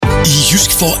I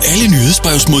Jysk får alle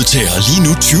nyhedsbrevsmodtagere lige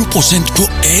nu 20% på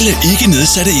alle ikke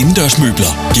nedsatte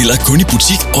indendørsmøbler. Gælder kun i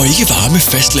butik og ikke varer med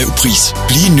fast lav pris.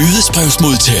 Bliv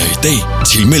nyhedsbrevsmodtager i dag.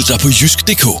 Tilmeld dig på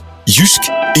jysk.dk. Jysk,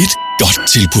 et godt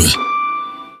tilbud.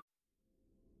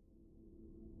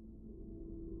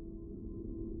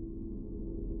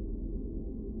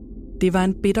 Det var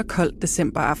en bitterkold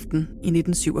decemberaften i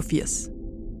 1987.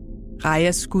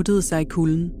 Raja skuttede sig i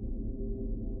kulden.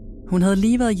 Hun havde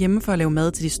lige været hjemme for at lave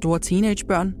mad til de store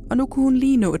teenagebørn, og nu kunne hun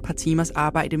lige nå et par timers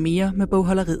arbejde mere med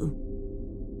bogholderiet.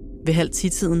 Ved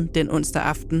 9:30 den onsdag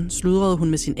aften sludrede hun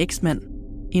med sin eksmand,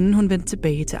 inden hun vendte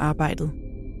tilbage til arbejdet.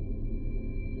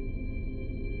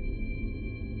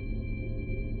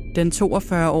 Den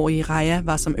 42-årige Raja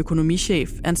var som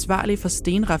økonomichef ansvarlig for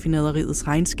stenraffinaderiets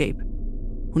regnskab.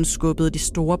 Hun skubbede de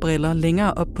store briller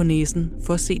længere op på næsen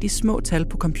for at se de små tal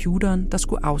på computeren, der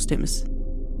skulle afstemmes.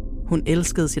 Hun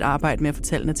elskede sit arbejde med at få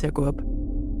tallene til at gå op.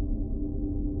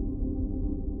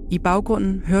 I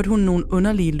baggrunden hørte hun nogle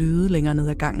underlige lyde længere ned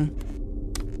ad gangen.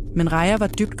 Men Raja var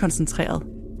dybt koncentreret.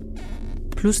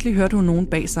 Pludselig hørte hun nogen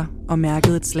bag sig og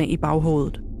mærkede et slag i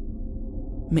baghovedet.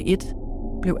 Med ét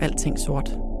blev alting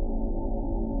sort.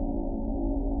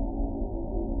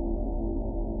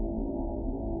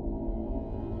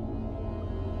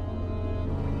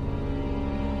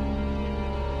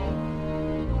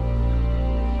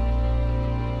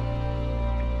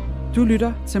 Du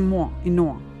lytter til Mord i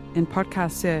Nord, en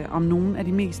podcastserie om nogle af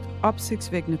de mest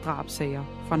opsigtsvækkende drabssager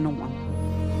fra Norden.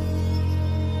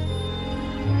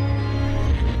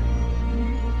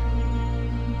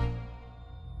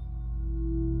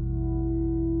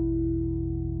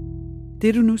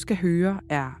 Det du nu skal høre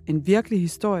er en virkelig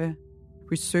historie,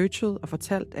 researchet og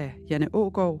fortalt af Janne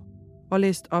Aagaard og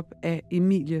læst op af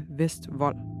Emilie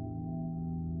Vestvold.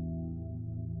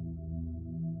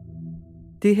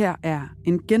 Det her er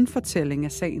en genfortælling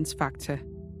af sagens fakta,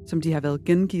 som de har været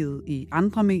gengivet i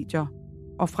andre medier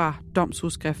og fra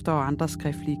domsudskrifter og andre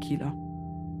skriftlige kilder.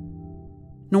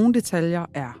 Nogle detaljer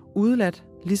er udeladt,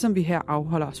 ligesom vi her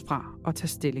afholder os fra at tage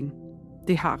stilling.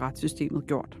 Det har retssystemet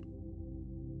gjort.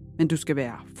 Men du skal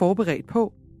være forberedt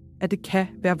på, at det kan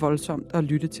være voldsomt at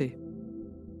lytte til.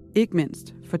 Ikke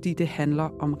mindst, fordi det handler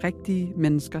om rigtige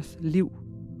menneskers liv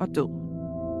og død.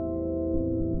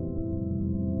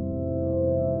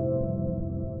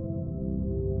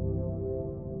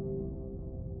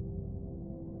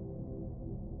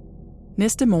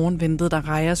 Næste morgen ventede der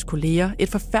Rajas kolleger et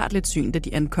forfærdeligt syn, da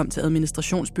de ankom til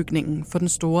administrationsbygningen for den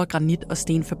store granit- og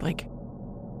stenfabrik.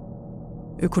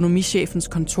 Økonomichefens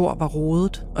kontor var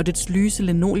rodet, og dets lyse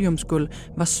linoleumsgulv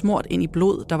var smurt ind i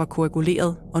blod, der var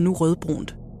koaguleret og nu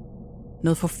rødbrunt.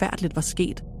 Noget forfærdeligt var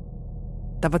sket.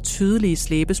 Der var tydelige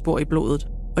slæbespor i blodet,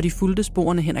 og de fulgte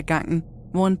sporene hen ad gangen,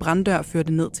 hvor en branddør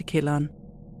førte ned til kælderen.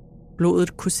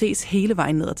 Blodet kunne ses hele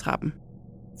vejen ned ad trappen.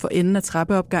 For enden af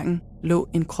trappeopgangen lå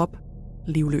en krop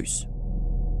livløs.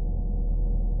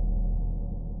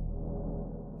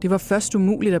 Det var først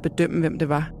umuligt at bedømme, hvem det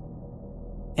var.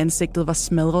 Ansigtet var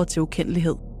smadret til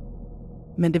ukendelighed.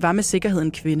 Men det var med sikkerhed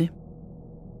en kvinde.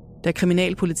 Da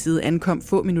kriminalpolitiet ankom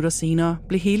få minutter senere,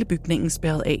 blev hele bygningen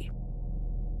spærret af.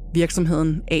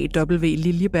 Virksomheden AW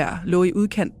Liljeberg lå i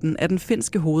udkanten af den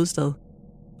finske hovedstad,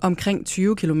 omkring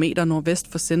 20 km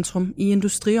nordvest for centrum i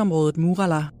industriområdet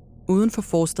Murala, uden for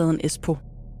forstaden Espoo.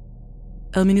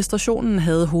 Administrationen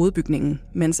havde hovedbygningen,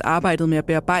 mens arbejdet med at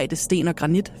bearbejde sten og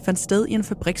granit fandt sted i en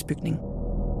fabriksbygning.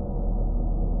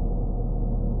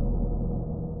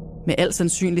 Med al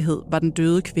sandsynlighed var den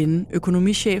døde kvinde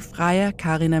økonomichef Raja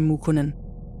Karina Mukkonen.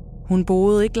 Hun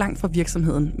boede ikke langt fra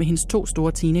virksomheden med hendes 2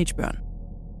 store teenagebørn.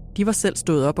 De var selv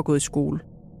stået op og gået i skole.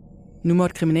 Nu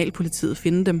måtte kriminalpolitiet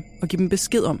finde dem og give dem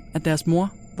besked om, at deres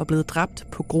mor var blevet dræbt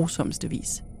på grusomste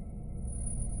vis.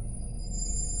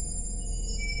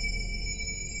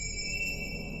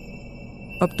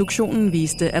 Obduktionen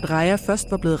viste, at Raja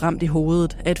først var blevet ramt i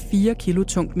hovedet af et 4 kilo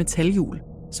tungt metalhjul,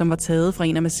 som var taget fra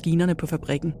en af maskinerne på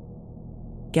fabrikken.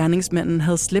 Gerningsmanden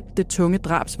havde slæbt det tunge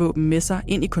drabsvåben med sig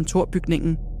ind i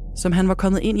kontorbygningen, som han var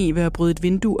kommet ind i ved at bryde et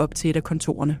vindue op til et af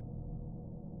kontorerne.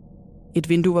 Et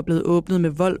vindue var blevet åbnet med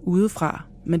vold udefra,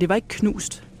 men det var ikke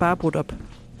knust, bare brudt op.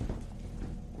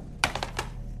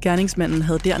 Gerningsmanden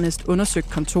havde dernæst undersøgt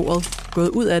kontoret, gået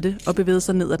ud af det og bevæget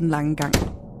sig ned ad den lange gang.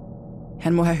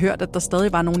 Han må have hørt, at der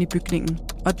stadig var nogen i bygningen,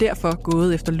 og derfor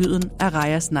gået efter lyden af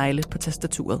Rajas negle på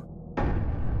tastaturet.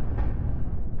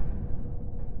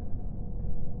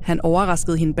 Han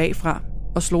overraskede hende bagfra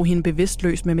og slog hende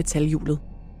bevidstløs med metalhjulet.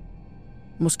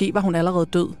 Måske var hun allerede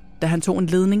død, da han tog en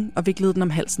ledning og viklede den om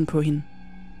halsen på hende.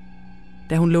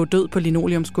 Da hun lå død på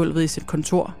linoleumsgulvet i sit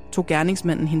kontor, tog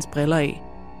gerningsmanden hendes briller af.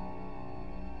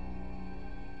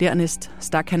 Dernæst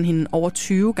stak han hende over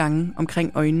 20 gange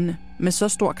omkring øjnene med så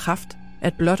stor kraft,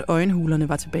 at blot øjenhulerne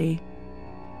var tilbage.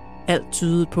 Alt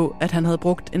tydede på, at han havde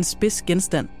brugt en spids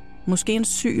genstand, måske en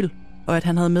syl, og at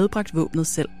han havde medbragt våbnet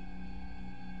selv.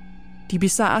 De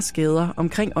bizarre skader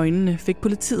omkring øjnene fik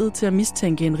politiet til at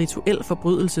mistænke en rituel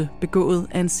forbrydelse begået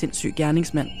af en sindssyg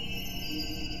gerningsmand.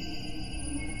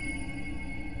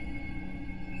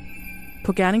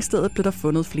 På gerningsstedet blev der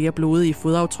fundet flere blodige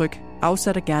fodaftryk,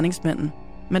 afsat af gerningsmanden,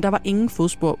 men der var ingen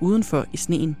fodspor udenfor i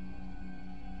sneen.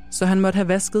 Så han måtte have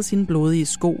vasket sine blodige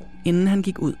sko, inden han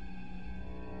gik ud.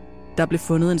 Der blev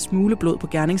fundet en smule blod på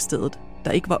gerningsstedet,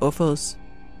 der ikke var offerets.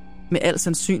 Med al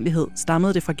sandsynlighed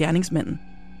stammede det fra gerningsmanden,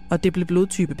 og det blev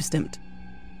blodtype bestemt.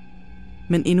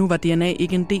 Men endnu var DNA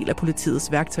ikke en del af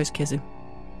politiets værktøjskasse.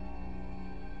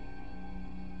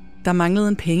 Der manglede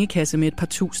en pengekasse med et par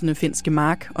tusinde finske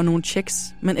mark og nogle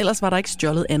checks, men ellers var der ikke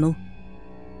stjålet andet.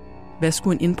 Hvad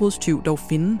skulle en indbrudstyv dog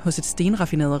finde hos et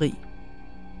stenraffinaderi?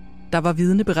 Der var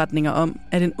vidneberetninger om,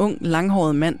 at en ung,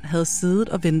 langhåret mand havde siddet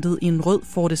og ventet i en rød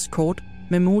Ford Escort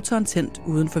med motoren tændt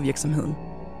uden for virksomheden.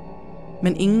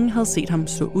 Men ingen havde set ham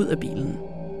så ud af bilen.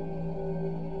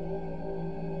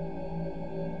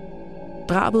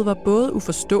 Drabet var både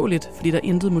uforståeligt, fordi der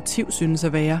intet motiv synes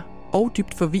at være, og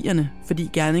dybt forvirrende, fordi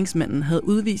gerningsmanden havde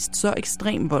udvist så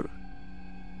ekstrem vold.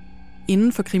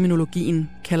 Inden for kriminologien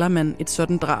kalder man et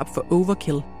sådan drab for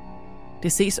overkill.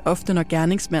 Det ses ofte, når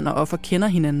gerningsmand og offer kender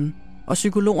hinanden, og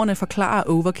psykologerne forklarer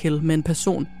overkill med en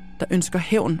person, der ønsker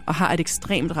hævn og har et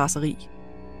ekstremt raseri.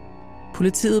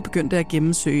 Politiet begyndte at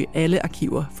gennemsøge alle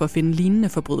arkiver for at finde lignende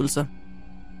forbrydelser,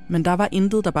 men der var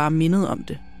intet, der bare mindede om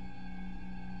det.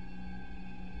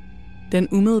 Den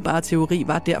umiddelbare teori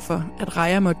var derfor, at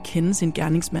Raja måtte kende sin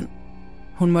gerningsmand.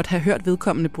 Hun måtte have hørt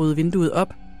vedkommende bryde vinduet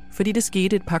op, fordi det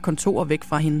skete et par kontorer væk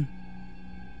fra hende.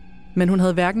 Men hun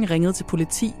havde hverken ringet til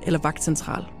politi eller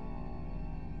vagtcentral.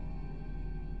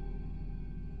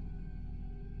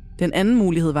 Den anden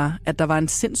mulighed var, at der var en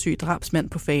sindssyg drabsmand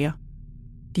på færde.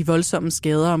 De voldsomme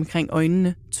skader omkring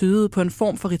øjnene tydede på en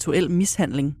form for rituel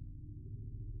mishandling.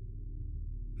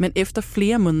 Men efter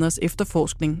flere måneders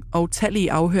efterforskning og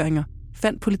utallige afhøringer,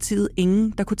 fandt politiet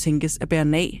ingen, der kunne tænkes at bære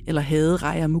nag eller hade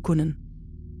Raja Mukkonen.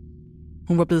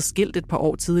 Hun var blevet skilt et par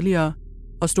år tidligere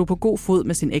og stod på god fod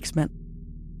med sin eksmand.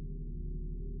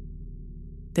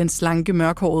 Den slanke,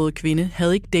 mørkhårede kvinde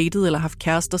havde ikke datet eller haft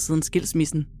kærester siden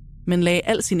skilsmissen, men lagde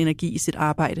al sin energi i sit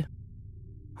arbejde.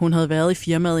 Hun havde været i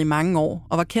firmaet i mange år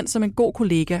og var kendt som en god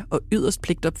kollega og yderst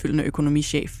pligtopfyldende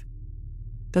økonomichef.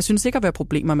 Der synes ikke at være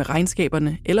problemer med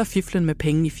regnskaberne eller fiflen med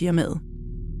penge i firmaet.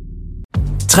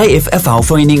 3F er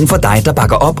fagforeningen for dig, der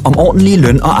bakker op om ordentlige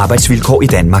løn- og arbejdsvilkår i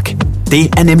Danmark. Det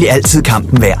er nemlig altid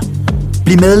kampen værd.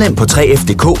 Bliv medlem på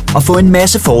 3F.dk og få en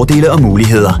masse fordele og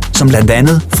muligheder, som blandt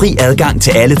andet fri adgang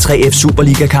til alle 3F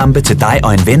Superliga-kampe til dig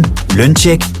og en ven,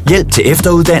 løntjek, hjælp til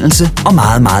efteruddannelse og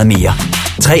meget, meget mere.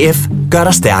 3F gør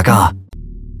dig stærkere.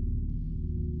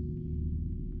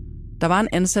 Der var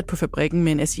en ansat på fabrikken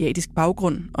med en asiatisk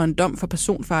baggrund og en dom for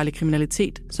personfarlig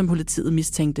kriminalitet, som politiet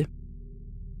mistænkte.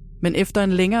 Men efter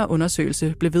en længere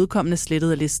undersøgelse blev vedkommende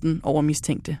slettet af listen over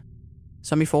mistænkte,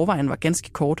 som i forvejen var ganske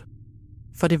kort.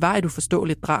 For det var et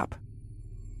uforståeligt drab.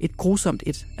 Et grusomt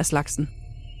et af slagsen.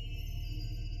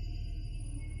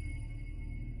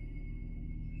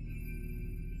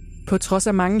 På trods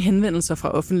af mange henvendelser fra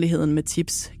offentligheden med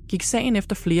tips, gik sagen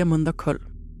efter flere måneder kold.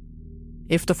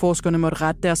 Efterforskerne måtte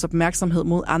rette deres opmærksomhed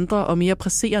mod andre og mere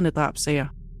presserende drabsager.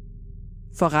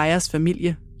 For Rajas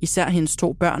familie, især hendes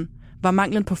 2 børn, var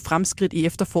manglen på fremskridt i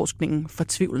efterforskningen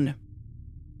fortvivlende.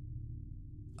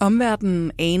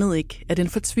 Omverdenen anede ikke, at en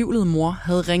fortvivlet mor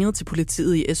havde ringet til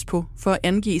politiet i Espoo for at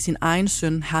angive sin egen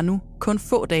søn Hannu kun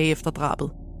få dage efter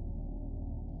drabet.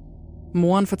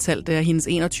 Moren fortalte, at hendes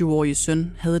 21-årige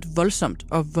søn havde et voldsomt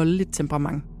og voldeligt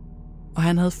temperament, og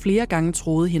han havde flere gange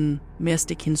truet hende med at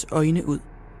stikke hendes øjne ud.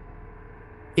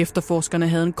 Efterforskerne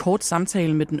havde en kort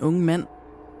samtale med den unge mand,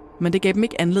 men det gav dem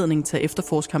ikke anledning til at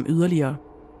efterforske ham yderligere.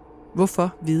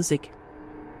 Hvorfor vides ikke.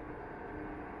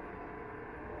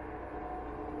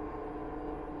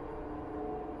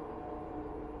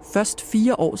 Først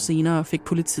 4 år senere fik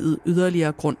politiet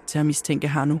yderligere grund til at mistænke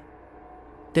Hannu.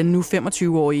 Den nu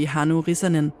 25-årige Hannu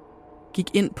Rissanen gik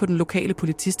ind på den lokale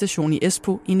politistation i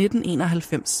Espoo i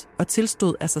 1991 og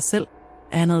tilstod af sig selv,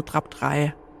 at han havde dræbt Raja.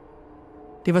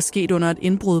 Det var sket under et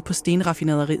indbrud på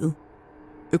stenraffinaderiet.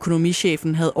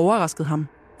 Økonomichefen havde overrasket ham,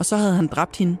 og så havde han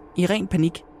dræbt hende i ren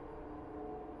panik.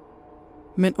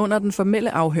 Men under den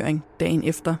formelle afhøring dagen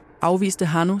efter afviste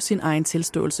Hannu sin egen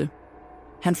tilståelse.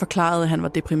 Han forklarede, at han var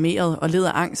deprimeret og led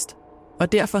af angst,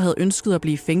 og derfor havde ønsket at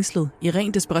blive fængslet i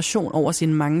ren desperation over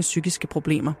sine mange psykiske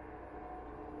problemer.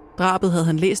 Drabet havde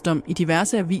han læst om i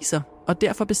diverse aviser, og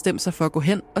derfor bestemte sig for at gå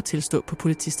hen og tilstå på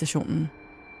politistationen.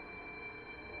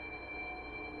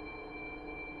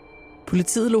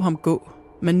 Politiet lod ham gå,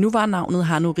 men nu var navnet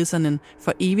Hannu Rissanen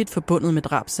for evigt forbundet med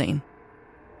drabssagen.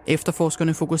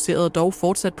 Efterforskerne fokuserede dog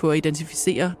fortsat på at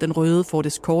identificere den røde Ford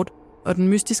Escort og den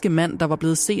mystiske mand, der var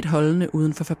blevet set holdende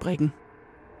uden for fabrikken.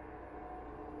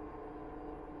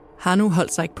 Hannu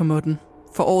holdt sig ikke på måtten,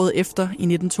 for året efter, i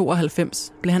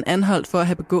 1992, blev han anholdt for at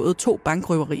have begået 2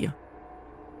 bankrøverier.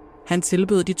 Han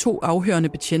tilbød de 2 afhørende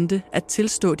betjente at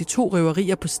tilstå de 2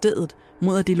 røverier på stedet,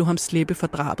 mod at de lod ham slippe for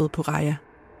drabet på Raja.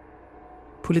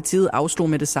 Politiet afslog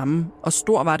med det samme, og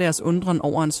stor var deres undren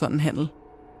over en sådan handel.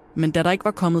 Men da der ikke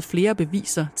var kommet flere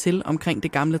beviser til omkring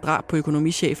det gamle drab på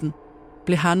økonomichefen,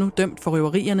 blev Hannu dømt for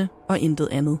røverierne og intet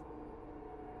andet.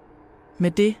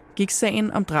 Med det gik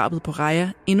sagen om drabet på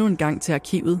Raja endnu en gang til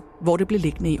arkivet, hvor det blev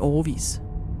liggende i årevis.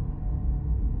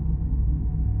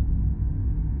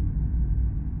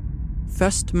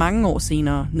 Først mange år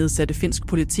senere nedsatte finsk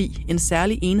politi en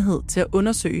særlig enhed til at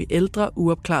undersøge ældre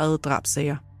uopklarede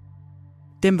drabssager.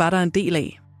 Dem var der en del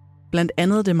af. Blandt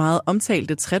andet det meget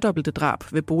omtalte tredobbelte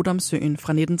drab ved Bodomsøen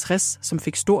fra 1960, som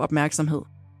fik stor opmærksomhed.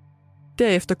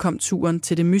 Derefter kom turen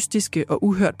til det mystiske og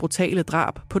uhørt brutale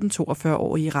drab på den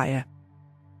 42-årige Raja.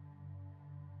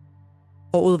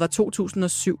 Året var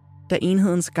 2007, da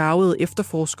enhedens garvede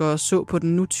efterforskere så på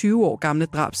den nu 20 år gamle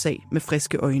drabsag med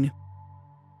friske øjne.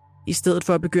 I stedet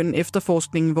for at begynde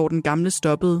efterforskningen, hvor den gamle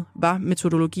stoppede, var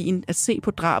metodologien at se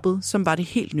på drabet, som var det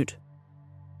helt nyt.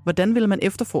 Hvordan ville man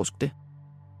efterforske det?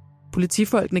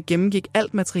 Politifolkene gennemgik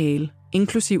alt materiale,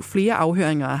 inklusiv flere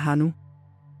afhøringer af Hannu.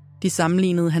 De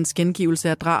sammenlignede hans gengivelse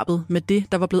af drabet med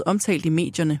det, der var blevet omtalt i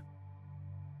medierne.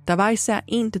 Der var især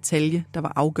én detalje, der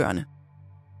var afgørende.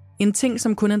 En ting,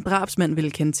 som kun en drabsmand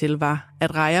ville kende til, var,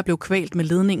 at Raja blev kvalt med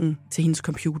ledningen til hendes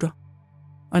computer.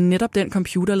 Og netop den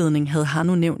computerledning havde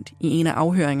Hannu nævnt i en af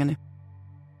afhøringerne.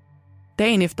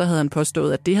 Dagen efter havde han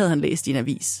påstået, at det havde han læst i en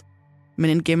avis. Men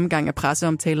en gennemgang af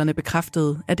presseomtalerne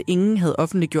bekræftede, at ingen havde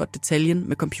offentliggjort detaljen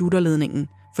med computerledningen,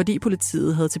 fordi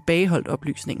politiet havde tilbageholdt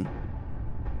oplysningen.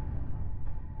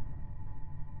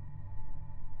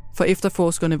 For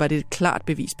efterforskerne var det et klart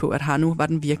bevis på, at Hannu var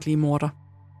den virkelige morder.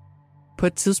 På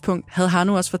et tidspunkt havde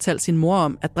Hannu også fortalt sin mor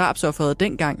om, at drabsofferet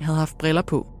dengang havde haft briller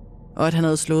på, og at han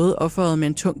havde slået offeret med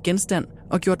en tung genstand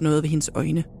og gjort noget ved hendes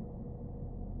øjne.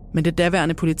 Men det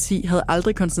daværende politi havde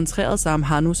aldrig koncentreret sig om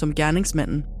Hannu som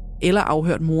gerningsmanden, eller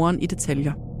afhørt moren i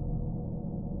detaljer.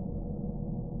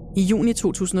 I juni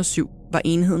 2007 var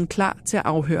enheden klar til at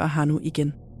afhøre Hannu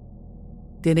igen.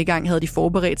 Denne gang havde de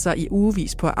forberedt sig i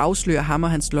ugevis på at afsløre ham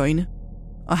og hans løgne,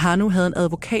 og Hannu havde en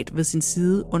advokat ved sin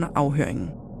side under afhøringen.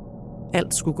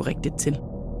 Alt skulle gå rigtigt til.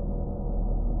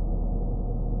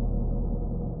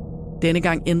 Denne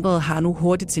gang ændrede Hannu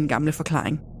hurtigt sin gamle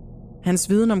forklaring. Hans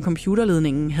viden om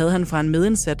computerledningen havde han fra en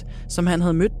medindsat, som han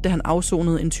havde mødt, da han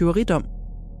afsonede en tyveridom.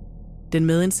 Den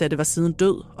medindsatte var siden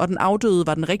død, og den afdøde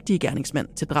var den rigtige gerningsmand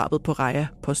til drabet på Raja,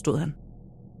 påstod han.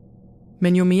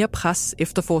 Men jo mere pres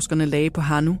efterforskerne lagde på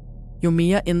Hannu, jo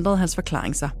mere ændrede hans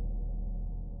forklaring sig.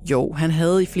 Jo, han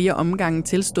havde i flere omgange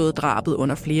tilstået drabet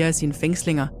under flere af sine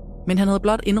fængslinger, men han havde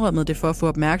blot indrømmet det for at få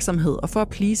opmærksomhed og for at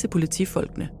please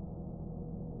politifolkene.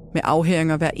 Med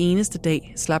afhøringer hver eneste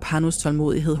dag slap Hannus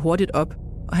tålmodighed hurtigt op,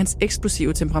 og hans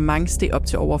eksplosive temperament steg op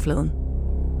til overfladen.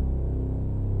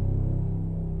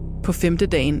 På 5.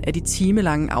 dagen af de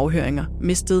timelange afhøringer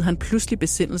mistede han pludselig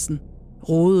besindelsen,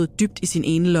 rodede dybt i sin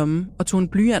ene lomme og tog en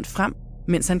blyant frem,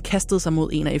 mens han kastede sig mod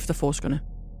en af efterforskerne.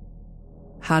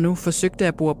 Hannu forsøgte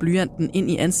at bore blyanten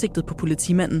ind i ansigtet på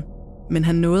politimanden, men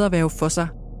han nåede at værge for sig,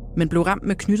 men blev ramt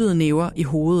med knyttede næver i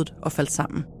hovedet og faldt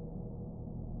sammen.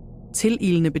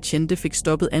 Tililende betjente fik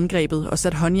stoppet angrebet og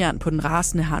sat håndjern på den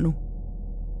rasende Hannu.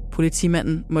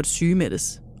 Politimanden måtte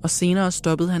sygemættes, og senere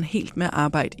stoppede han helt med at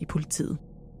arbejde i politiet.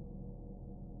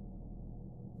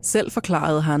 Selv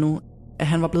forklarede Hannu, at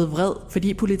han var blevet vred,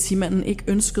 fordi politimanden ikke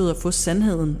ønskede at få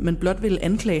sandheden, men blot ville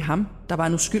anklage ham, der var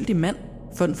en uskyldig mand,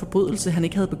 for en forbrydelse, han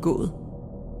ikke havde begået.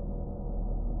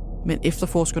 Men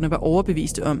efterforskerne var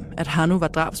overbeviste om, at Hannu var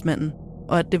drabsmanden,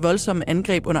 og at det voldsomme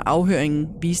angreb under afhøringen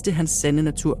viste hans sande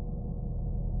natur.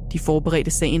 De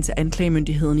forberedte sagen til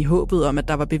anklagemyndigheden i håbet om, at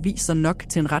der var beviser nok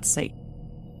til en retssag.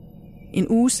 En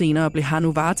uge senere blev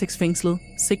Hannu varetægtsfængslet,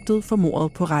 sigtet for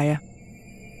mordet på Raja.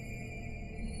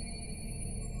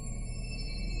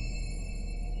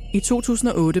 I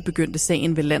 2008 begyndte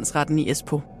sagen ved landsretten i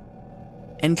Espoo.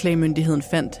 Anklagemyndigheden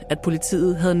fandt, at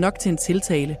politiet havde nok til en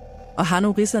tiltale, og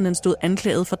Hannu Rissanen stod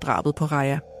anklaget for drabet på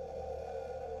Raja.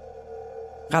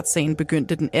 Retssagen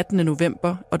begyndte den 18.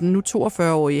 november, og den nu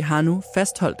 42-årige Hannu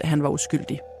fastholdt, at han var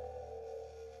uskyldig.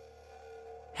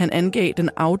 Han angav den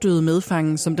afdøde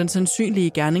medfange som den sandsynlige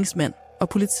gerningsmand, og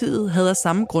politiet havde af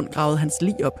samme grund gravet hans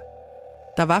lig op.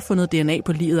 Der var fundet DNA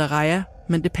på liget af Raja,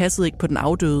 men det passede ikke på den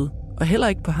afdøde, og heller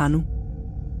ikke på Hannu.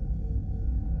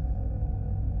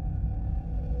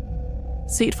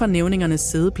 Set fra nævningernes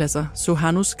sædepladser så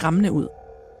Hannu skræmmende ud.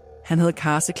 Han havde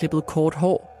karseklippet kort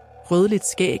hår, rødligt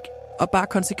skæg og bar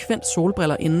konsekvent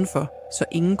solbriller indenfor, så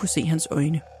ingen kunne se hans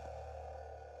øjne.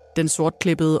 Den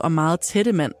sortklippede og meget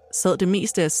tætte mand sad det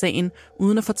meste af sagen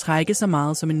uden at fortrække så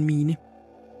meget som en mine.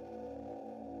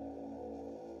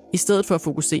 I stedet for at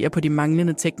fokusere på de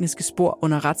manglende tekniske spor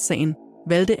under retssagen,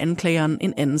 valgte anklageren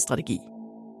en anden strategi.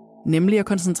 Nemlig at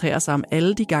koncentrere sig om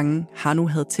alle de gange, Hannu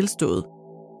havde tilstået,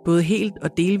 både helt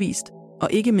og delvist, og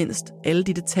ikke mindst alle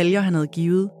de detaljer, han havde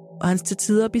givet, og hans til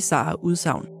tider bizarre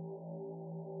udsagn.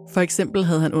 For eksempel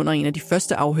havde han under en af de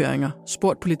første afhøringer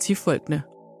spurgt politifolkene,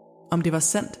 om det var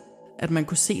sandt, at man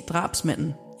kunne se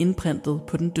drabsmanden indprintet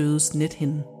på den dødes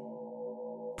nethinde.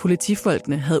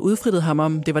 Politifolkene havde udfrittet ham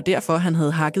om, det var derfor, han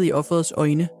havde hakket i offerets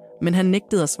øjne, men han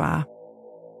nægtede at svare.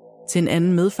 Til en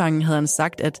anden medfange havde han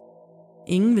sagt, at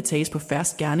ingen vil tages på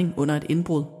fersk gerning under et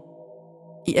indbrud.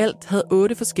 I alt havde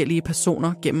 8 forskellige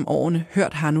personer gennem årene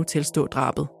hørt Hannu tilstå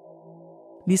drabet.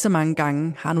 Lige så mange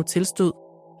gange Hannu tilstod,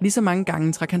 lige så mange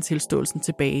gange trak han tilståelsen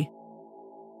tilbage.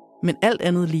 Men alt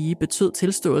andet lige betød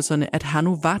tilståelserne, at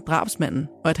Hannu var drabsmanden,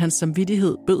 og at hans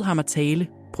samvittighed bød ham at tale,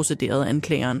 procederede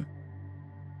anklageren.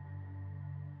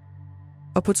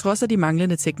 Og på trods af de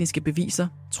manglende tekniske beviser,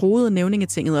 troede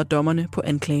nævningetinget og dommerne på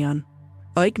anklageren,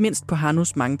 og ikke mindst på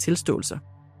Hannus mange tilståelser.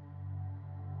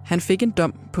 Han fik en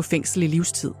dom på fængsel i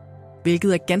livstid,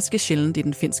 hvilket er ganske sjældent i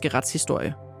den finske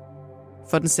retshistorie.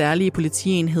 For den særlige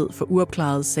politienhed for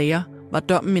uopklarede sager var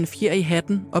dommen en fjer i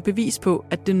hatten og bevis på,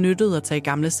 at det nyttede at tage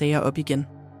gamle sager op igen.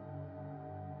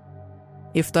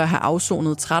 Efter at have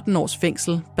afsonet 13 års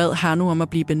fængsel, bad Hannu om at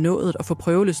blive benådet og få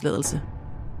prøveløsladelse.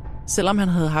 Selvom han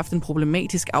havde haft en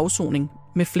problematisk afsoning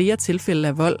med flere tilfælde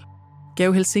af vold,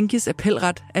 gav Helsinkis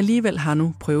appelret alligevel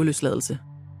Hannu prøveløsladelse.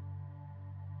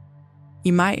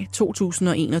 I maj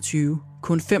 2021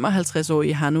 kunne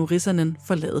 55-årige Hannu Rissanen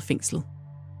forlade fængslet.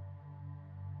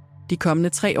 De kommende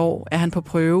 3 år er han på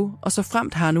prøve, og så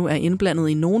fremt Hannu er indblandet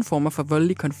i nogen former for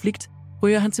voldelig konflikt,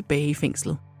 ryger han tilbage i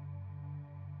fængslet.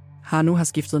 Hannu har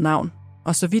skiftet navn,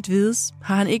 og så vidt vides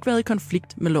har han ikke været i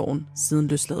konflikt med loven siden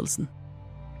løsladelsen.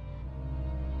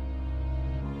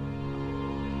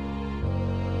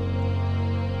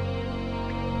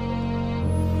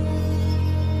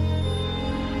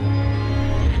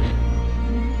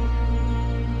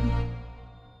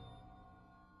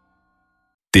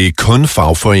 Det er kun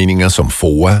fagforeninger som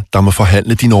FOA, der må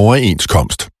forhandle din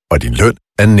overenskomst, og din løn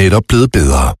er netop blevet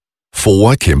bedre.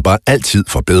 FOA kæmper altid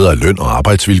for bedre løn og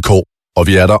arbejdsvilkår, og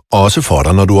vi er der også for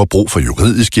dig, når du har brug for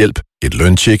juridisk hjælp, et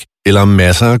løntjek eller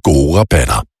masser af gode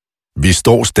rabatter. Vi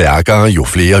står stærkere, jo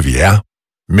flere vi er.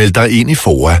 Meld dig ind i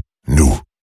FOA nu.